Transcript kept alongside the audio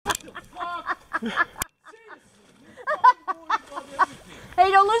Hey,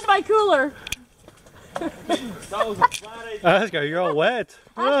 don't lose my cooler. Oscar, you're all wet.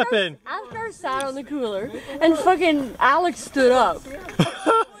 What happened? Oscar sat on the cooler and fucking Alex stood up.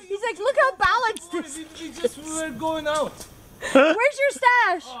 He's like, look how balanced this is. We just were going out. Where's your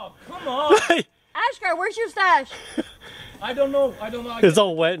stash? Oh, come on. Ashgar, where's your stash? I don't know. It's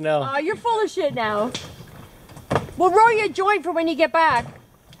all wet now. Oh, you're full of shit now. We'll roll you a joint for when you get back.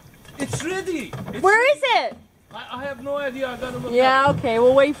 It's ready. Where is it? I have no idea. I gotta look. Yeah, okay,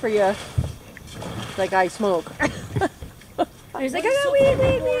 we'll wait for you. Like I smoke. He's like, I got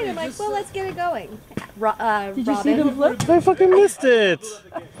weed. I'm like, well, let's get it going. Did you see them flip? I fucking missed it.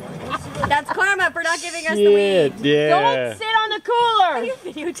 That's karma for not giving us the weed. Yeah. Don't sit on the cooler. Are you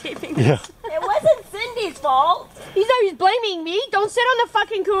videotaping this? Yeah. It wasn't Cindy's fault. He's blaming me. Don't sit on the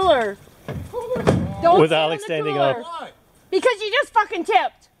fucking cooler. Don't With sit Alex on the standing cooler. up. Why? Because you just fucking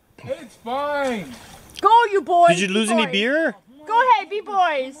tipped. It's fine. Go, you boys. Did you lose be any boys. beer? Go ahead, be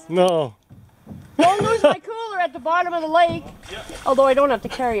boys. No. Don't lose my cooler at the bottom of the lake. Although I don't have to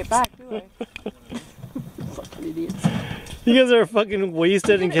carry it back, do I? Fucking idiots. You guys are fucking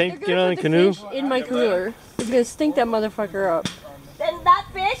wasted and can't get on a canoe? In my cooler. It's gonna stink that motherfucker up. Then that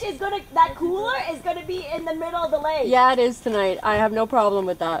fish is gonna, that cooler is gonna be in the middle of the lake. Yeah, it is tonight. I have no problem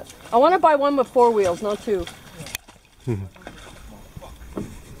with that. I want to buy one with 4 wheels, not 2.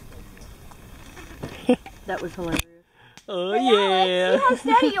 That was hilarious. Oh See yeah. how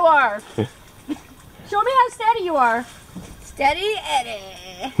steady you are. Show me how steady you are. Steady Eddie.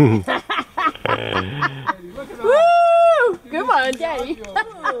 Woo! Come on, Daddy.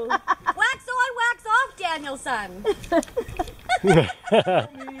 Wax on, wax off, Danielson.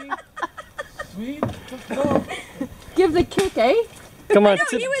 Sweet. No. Give the kick, eh? Come on. No,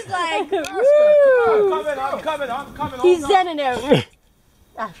 he was like, Woo! I'm coming. He's zenning out.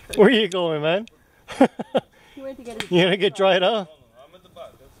 Where are you going, man? He went to get his You gonna get dried up? I'm at the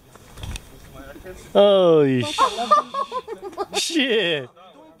back. Holy shit.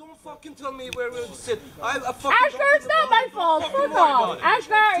 Don't fucking tell me where we'll sit. Ashgar, it's not my fault. Fuck off.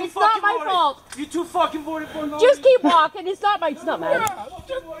 Ashgar, it's not my fault. You too fucking bored for no Just keep walking. It's not my fault.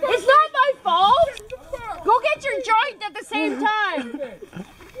 It's not my fault. Go get your joint at the same time.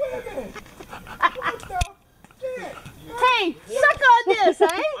 Hey, suck on this,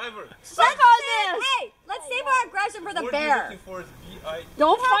 eh? Suck on this. hey, let's save our aggression for the bear.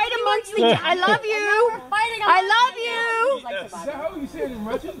 Don't fight amongst each other. I love you. I love you. Is that how you say it in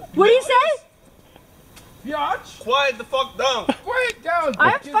Russian? What do you say? Biatch? Quiet the fuck down. Quiet down.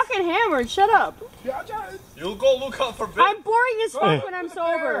 I'm fucking hammered. Shut up. You'll go look out for bear. I'm boring as fuck when I'm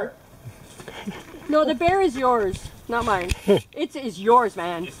sober. No, the bear is yours, not mine. It is yours,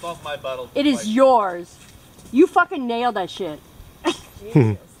 man. It's not my battle. It is yours. You fucking nailed that shit.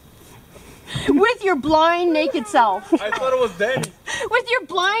 With your blind, naked self. I thought it was Danny. With your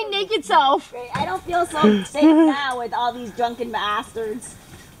blind, naked self. I don't feel so safe now with all these drunken bastards.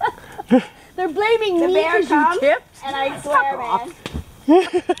 They're blaming The me bear because you comes, tipped. and I swear, man.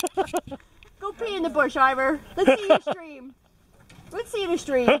 Go pee in the bush, Ivor. Let's see your stream. Let's see the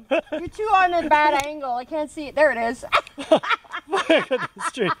stream. You're too on a bad angle. I can't see it. There it is.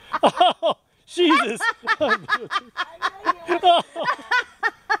 Straight. Oh, Jesus.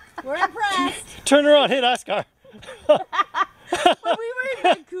 We're impressed. Turn around, hit Oscar. When we were in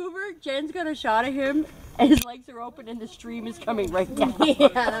Vancouver, Jen's got a shot of him, and his legs are open, and the stream is coming right down. Yeah,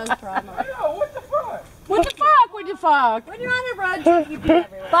 that was trauma. What the fuck? What the fuck? What the fuck? When you're on a road trip, you pee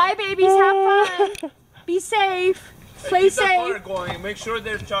everywhere. Bye, babies. Have fun. Be safe. Play Keep that fire safe. going. Make sure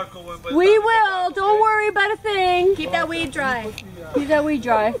there's charcoal. We will. Don't worry about a thing. Keep that weed dry. Keep that weed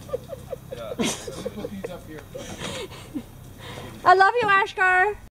dry. I love you, Ashgar.